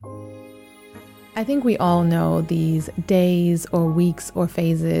I think we all know these days or weeks or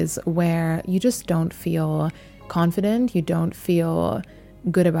phases where you just don't feel confident, you don't feel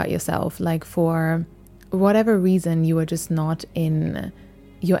good about yourself. Like for whatever reason, you are just not in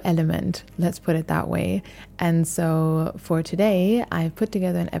your element, let's put it that way. And so for today, I've put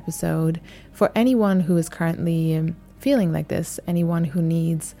together an episode for anyone who is currently feeling like this, anyone who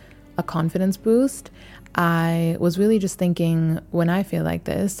needs a confidence boost. I was really just thinking, when I feel like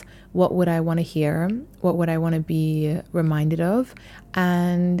this, what would I want to hear? What would I want to be reminded of?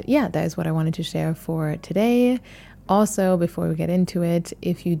 And yeah, that is what I wanted to share for today. Also, before we get into it,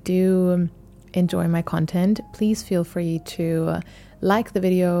 if you do enjoy my content, please feel free to like the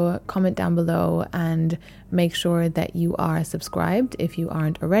video, comment down below, and make sure that you are subscribed if you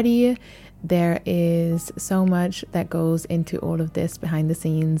aren't already. There is so much that goes into all of this behind the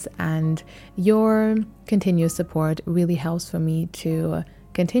scenes, and your continuous support really helps for me to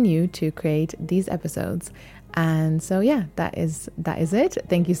continue to create these episodes. And so yeah, that is it.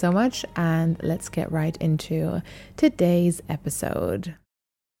 Thank you so much, and let's get right into today's episode.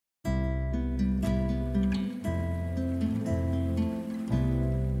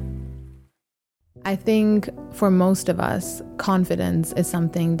 I think for most of us, confidence is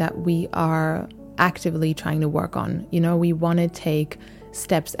something that we are actively trying to work on. You know, we want to take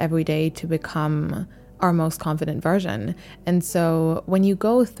steps every day to become our most confident version. And so when you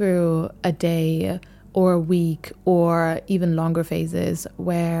go through a day or a week or even longer phases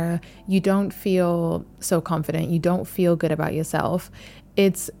where you don't feel so confident, you don't feel good about yourself,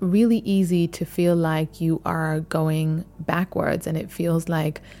 it's really easy to feel like you are going backwards, and it feels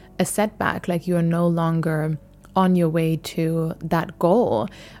like a setback, like you are no longer on your way to that goal.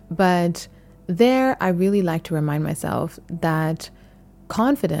 But there, I really like to remind myself that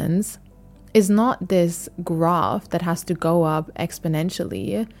confidence is not this graph that has to go up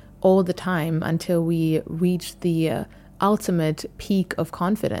exponentially all the time until we reach the ultimate peak of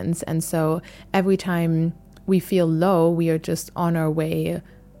confidence. And so every time we feel low, we are just on our way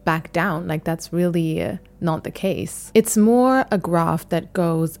back down. Like, that's really not the case. It's more a graph that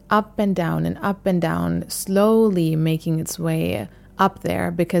goes up and down, slowly making its way up there,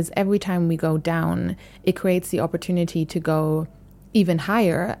 because every time we go down, it creates the opportunity to go even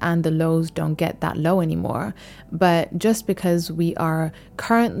higher, and the lows don't get that low anymore. But just because we are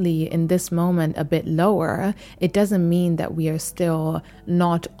currently in this moment a bit lower, it doesn't mean that we are still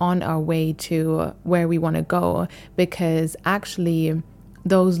not on our way to where we want to go, because actually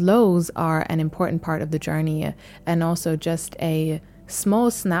those lows are an important part of the journey, and also just a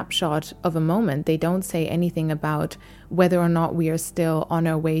small snapshot of a moment. They don't say anything about whether or not we are still on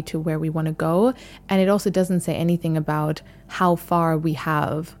our way to where we want to go. And it also doesn't say anything about how far we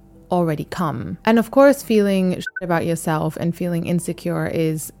have already come. And of course, feeling shit about yourself and feeling insecure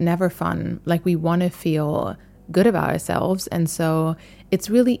is never fun. Like, we want to feel good about ourselves. And so it's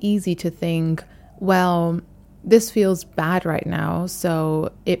really easy to think, well, this feels bad right now,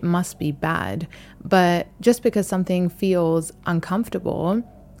 so it must be bad. But just because something feels uncomfortable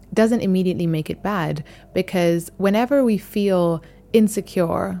doesn't immediately make it bad, because whenever we feel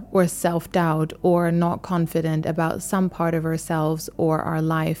insecure or self-doubt or not confident about some part of ourselves or our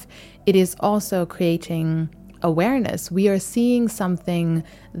life, it is also creating awareness. We are seeing something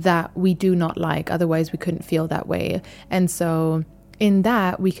that we do not like, otherwise we couldn't feel that way. And so in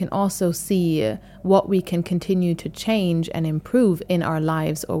that, we can also see what we can continue to change and improve in our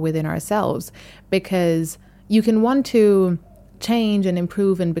lives or within ourselves, because you can want to change and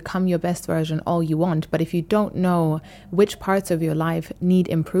improve and become your best version all you want, but if you don't know which parts of your life need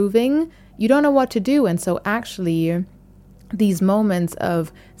improving, you don't know what to do. And so actually, these moments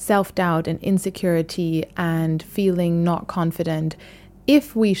of self-doubt and insecurity and feeling not confident,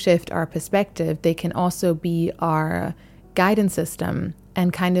 if we shift our perspective, they can also be our guidance system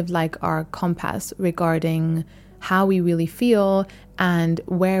and kind of like our compass regarding how we really feel and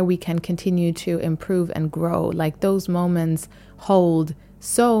where we can continue to improve and grow. Like, those moments hold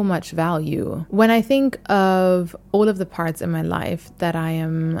so much value. When I think of all of the parts in my life that I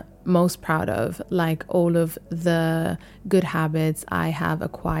am most proud of, like all of the good habits I have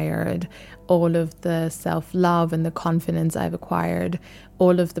acquired, all of the self-love and the confidence I've acquired,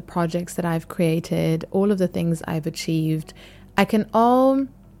 all of the projects that I've created, all of the things I've achieved, I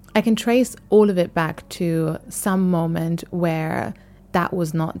can trace all of it back to some moment where that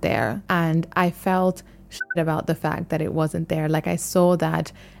was not there, and I felt shit about the fact that it wasn't there. Like, I saw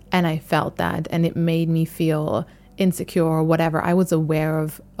that and I felt that, and it made me feel insecure or whatever. I was aware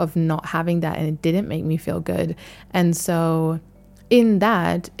of not having that, and it didn't make me feel good. And so in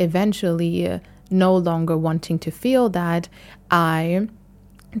that, eventually no longer wanting to feel that, I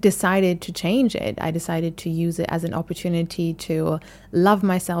decided to change it. I decided to use it as an opportunity to love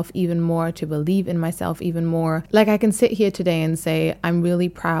myself even more, to believe in myself even more. Like, I can sit here today and say, I'm really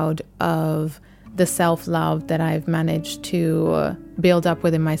proud of the self-love that I've managed to build up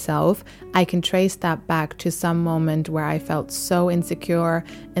within myself. I can trace that back to some moment where I felt so insecure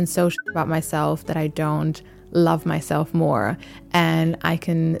and so about myself that I don't love myself more. And I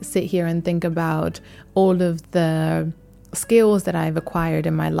can sit here and think about all of the skills that I've acquired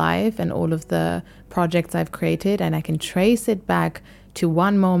in my life and all of the projects I've created, and I can trace it back to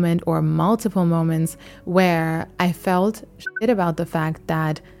one moment or multiple moments where I felt shit about the fact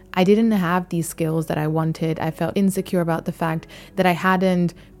that I didn't have these skills that I wanted. I felt insecure about the fact that I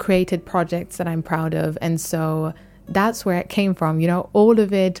hadn't created projects that I'm proud of. And so that's where it came from. You know, all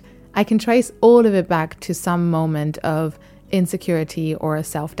of it, I can trace all of it back to some moment of insecurity or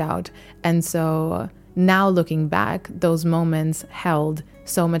self-doubt. And so now looking back, those moments held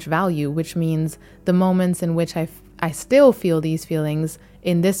so much value, which means the moments in which I still feel these feelings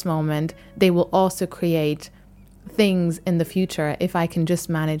in this moment, they will also create things in the future if I can just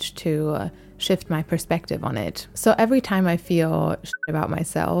manage to shift my perspective on it. So every time I feel shit about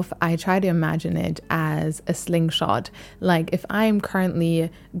myself, I try to imagine it as a slingshot. Like, if I'm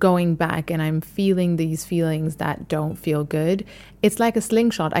currently going back and I'm feeling these feelings that don't feel good, it's like a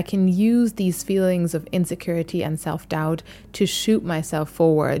slingshot. I can use these feelings of insecurity and self-doubt to shoot myself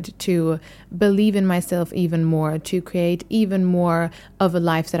forward, to believe in myself even more, to create even more of a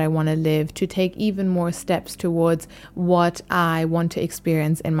life that I want to live, to take even more steps towards what I want to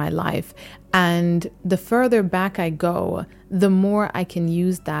experience in my life. And the further back I go, the more I can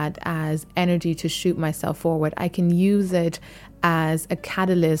use that as energy to shoot myself forward. I can use it as a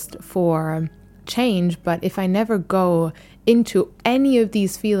catalyst for change. But if I never go into any of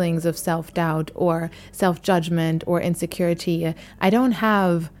these feelings of self-doubt or self-judgment or insecurity, I don't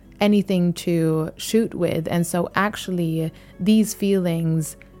have anything to shoot with. And so actually, these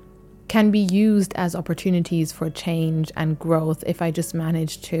feelings can be used as opportunities for change and growth if I just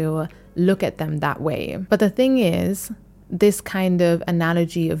manage to look at them that way. But the thing is, this kind of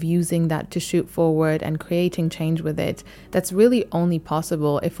analogy of using that to shoot forward and creating change with it, that's really only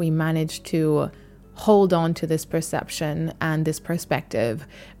possible if we manage to hold on to this perception and this perspective,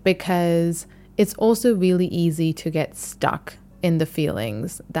 because it's also really easy to get stuck in the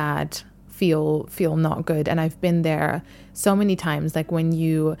feelings that feel not good. And I've been there so many times, like when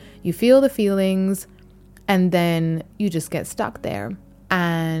you feel the feelings and then you just get stuck there,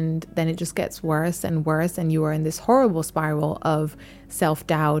 and then it just gets worse and worse, and you are in this horrible spiral of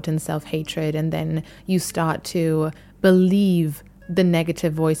self-doubt and self-hatred, and then you start to believe the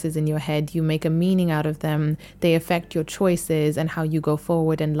negative voices in your head. You make a meaning out of them. They affect your choices and how you go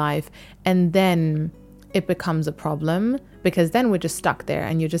forward in life. And then it becomes a problem, because then we're just stuck there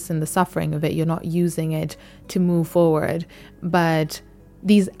and you're just in the suffering of it. You're not using it to move forward. But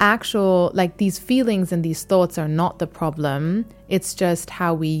these these feelings and these thoughts are not the problem. It's just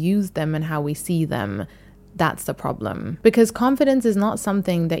how we use them and how we see them. That's the problem. Because confidence is not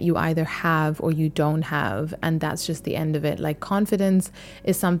something that you either have or you don't have, and that's just the end of it. Like, confidence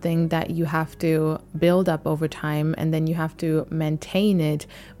is something that you have to build up over time, and then you have to maintain it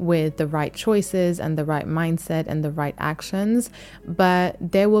with the right choices and the right mindset and the right actions. But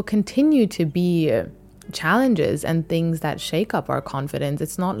there will continue to be challenges and things that shake up our confidence.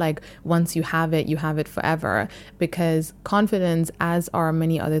 It's not like once you have it forever, because confidence, as are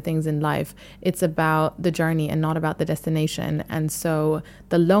many other things in life, it's about the journey and not about the destination. And so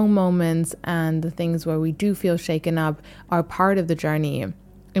the low moments and the things where we do feel shaken up are part of the journey,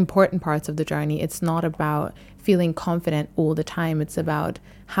 important parts of the journey. It's not about feeling confident all the time. It's about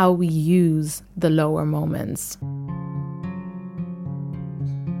how we use the lower moments.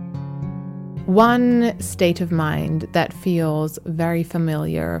 One state of mind that feels very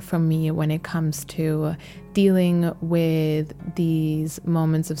familiar for me when it comes to dealing with these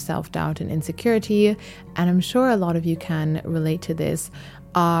moments of self-doubt and insecurity, and I'm sure a lot of you can relate to this,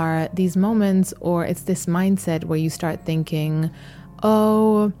 are these moments, or it's this mindset where you start thinking,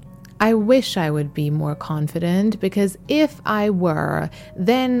 oh, I wish I would be more confident, because if I were,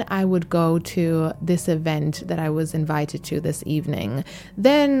 then I would go to this event that I was invited to this evening.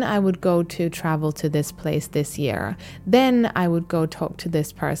 Then I would go to travel to this place this year. Then I would go talk to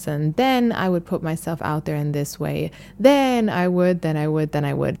this person. Then I would put myself out there in this way. Then I would.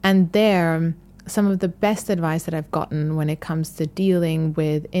 And there, some of the best advice that I've gotten when it comes to dealing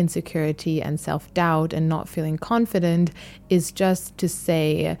with insecurity and self-doubt and not feeling confident is just to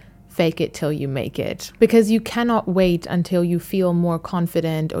say, fake it till you make it. Because you cannot wait until you feel more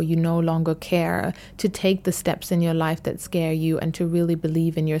confident or you no longer care to take the steps in your life that scare you and to really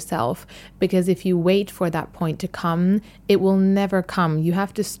believe in yourself. Because if you wait for that point to come, it will never come. You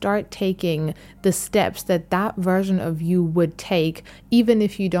have to start taking the steps that version of you would take, even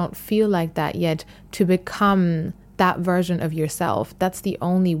if you don't feel like that yet, to become that version of yourself. That's the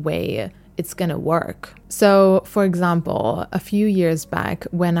only way it's gonna work. So, for example, a few years back,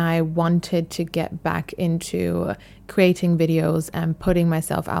 when I wanted to get back into creating videos and putting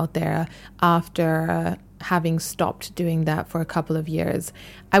myself out there after having stopped doing that for a couple of years,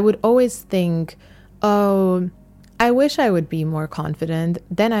 I would always think, oh, I wish I would be more confident,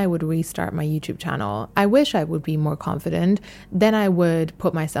 then I would restart my YouTube channel. I wish I would be more confident, then I would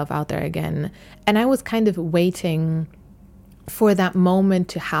put myself out there again. And I was kind of waiting for that moment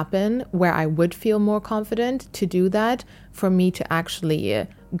to happen where I would feel more confident to do that, for me to actually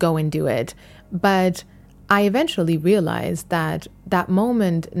go and do it. But I eventually realized that that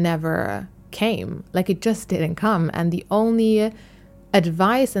moment never came. Like, it just didn't come. And the only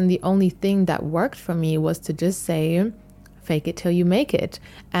advice and the only thing that worked for me was to just say, fake it till you make it.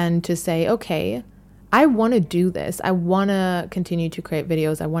 And to say, okay, I want to do this. I want to continue to create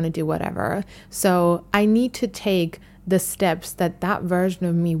videos. I want to do whatever. So I need to take the steps that version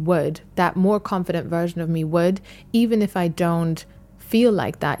of me would, that more confident version of me would, even if I don't feel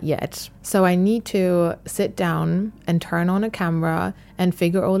like that yet. So I need to sit down and turn on a camera and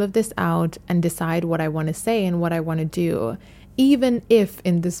figure all of this out and decide what I want to say and what I want to do. Even if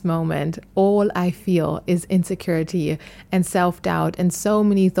in this moment, all I feel is insecurity and self-doubt and so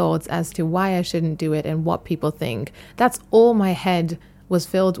many thoughts as to why I shouldn't do it and what people think. That's all my head was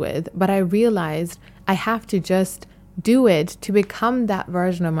filled with. But I realized I have to just do it to become that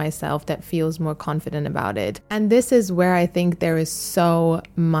version of myself that feels more confident about it. And this is where I think there is so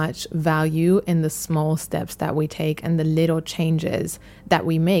much value in the small steps that we take and the little changes that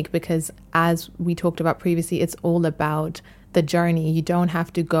we make, because as we talked about previously, it's all about the journey. You don't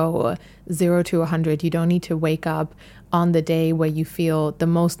have to go 0 to 100. You don't need to wake up on the day where you feel the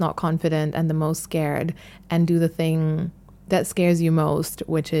most not confident and the most scared and do the thing that scares you most,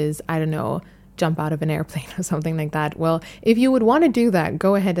 which is, I don't know, jump out of an airplane or something like that. Well, if you would want to do that,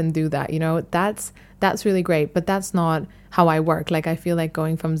 go ahead and do that. You know, that's really great, but that's not how I work. Like, I feel like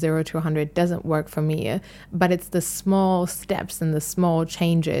going from 0 to 100 doesn't work for me, but it's the small steps and the small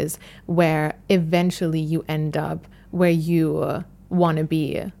changes where eventually you end up where you want to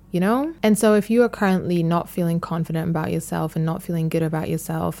be, you know? And so if you are currently not feeling confident about yourself and not feeling good about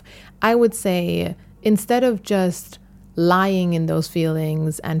yourself, I would say, instead of just lying in those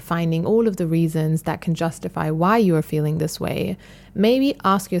feelings and finding all of the reasons that can justify why you are feeling this way, maybe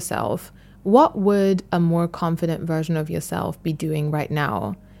ask yourself, what would a more confident version of yourself be doing right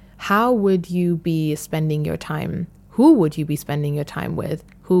now? How would you be spending your time? Who would you be spending your time with?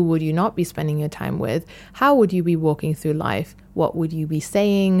 Who would you not be spending your time with? How would you be walking through life? What would you be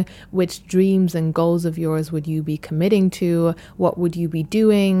saying? Which dreams and goals of yours would you be committing to? What would you be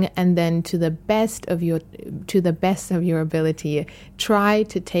doing? And then to the best of your ability, try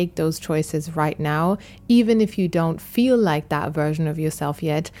to take those choices right now, even if you don't feel like that version of yourself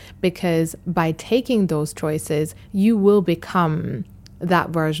yet, because by taking those choices, you will become that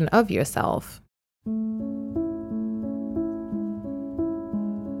version of yourself.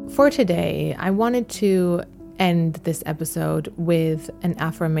 For today, I wanted to end this episode with an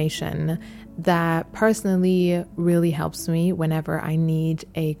affirmation that personally really helps me whenever I need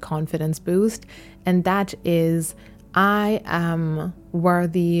a confidence boost. And that is, I am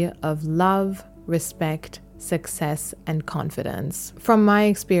worthy of love, respect, success, and confidence. From my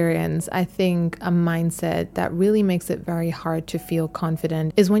experience, I think a mindset that really makes it very hard to feel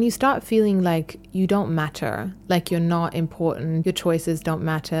confident is when you start feeling like you don't matter, like you're not important, your choices don't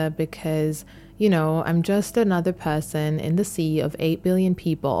matter because, you know, I'm just another person in the sea of 8 billion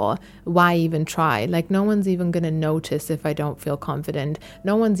people. Why even try? Like, no one's even going to notice if I don't feel confident.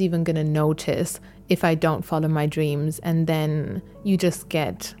 No one's even going to notice if I don't follow my dreams. And then you just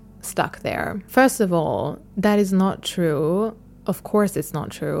get stuck there. First of all, that is not true. Of course it's not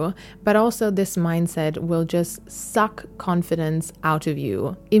true. But also this mindset will just suck confidence out of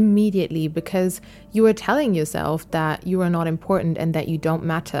you immediately, because you are telling yourself that you are not important and that you don't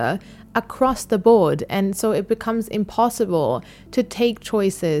matter across the board. And so it becomes impossible to take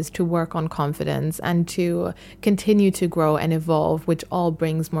choices to work on confidence and to continue to grow and evolve, which all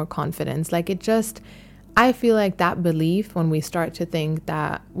brings more confidence. Like, it just, I feel like that belief, when we start to think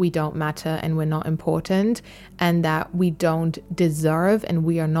that we don't matter and we're not important and that we don't deserve and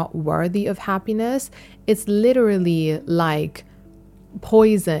we are not worthy of happiness, it's literally like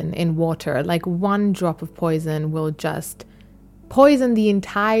poison in water. Like one drop of poison will just poison the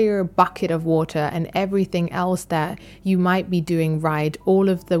entire bucket of water, and everything else that you might be doing right, all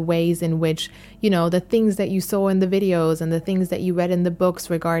of the ways in which, the things that you saw in the videos and the things that you read in the books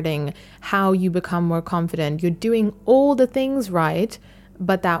regarding how you become more confident. You're doing all the things right,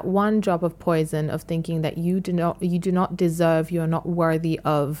 but that one drop of poison of thinking that you do not deserve, you're not worthy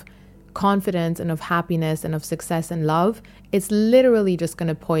of confidence and of happiness and of success and love, it's literally just going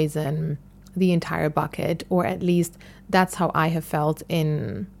to poison the entire bucket. Or at least that's how I have felt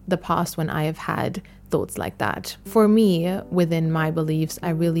in the past when I have had thoughts like that. For me, within my beliefs, I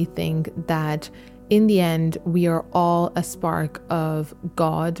really think that in the end, we are all a spark of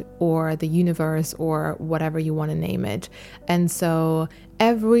God or the universe or whatever you want to name it. And so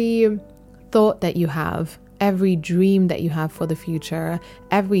every thought that you have, every dream that you have for the future,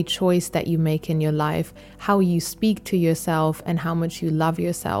 every choice that you make in your life, how you speak to yourself and how much you love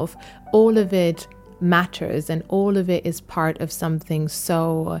yourself, all of it matters, and all of it is part of something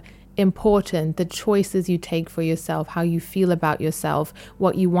so important. The choices you take for yourself, how you feel about yourself,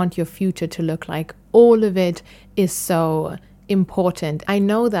 what you want your future to look like, all of it is so important. I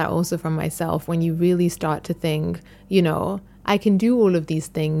know that also from myself. When you really start to think, I can do all of these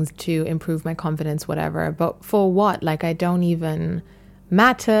things to improve my confidence, whatever, but for what? Like, I don't even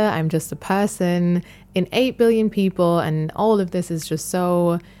matter. I'm just a person in 8 billion people, and all of this is just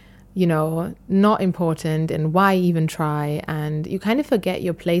so, not important, and why even try? And you kind of forget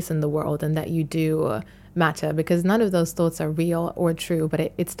your place in the world and that you do matter, because none of those thoughts are real or true,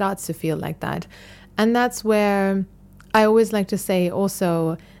 but it starts to feel like that. And that's where I always like to say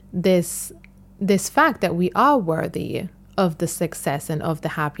also this fact that we are worthy of the success and of the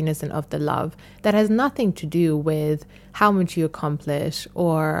happiness and of the love, that has nothing to do with how much you accomplish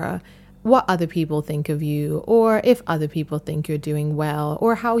or what other people think of you, or if other people think you're doing well,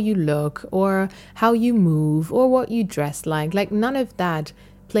 or how you look, or how you move, or what you dress like. Like, none of that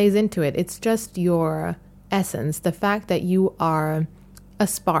plays into it. It's just your essence, the fact that you are a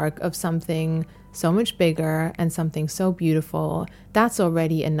spark of something so much bigger and something so beautiful. That's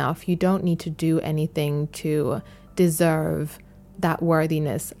already enough. You don't need to do anything to deserve that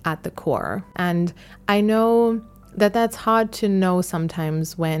worthiness at the core. And I know that that's hard to know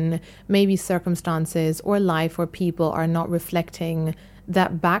sometimes when maybe circumstances or life or people are not reflecting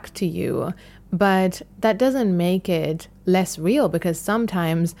that back to you. But that doesn't make it less real, because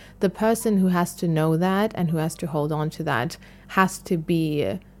sometimes the person who has to know that and who has to hold on to that has to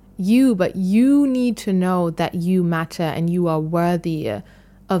be you. But you need to know that you matter and you are worthy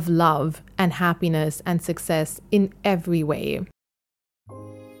of love and happiness and success in every way.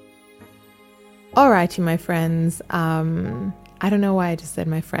 Alrighty, my friends. I don't know why I just said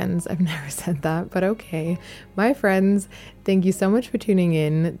my friends. I've never said that, but okay. My friends, thank you so much for tuning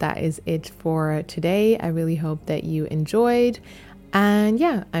in. That is it for today. I really hope that you enjoyed. And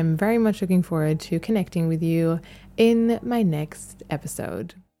yeah, I'm very much looking forward to connecting with you in my next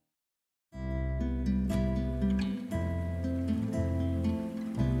episode.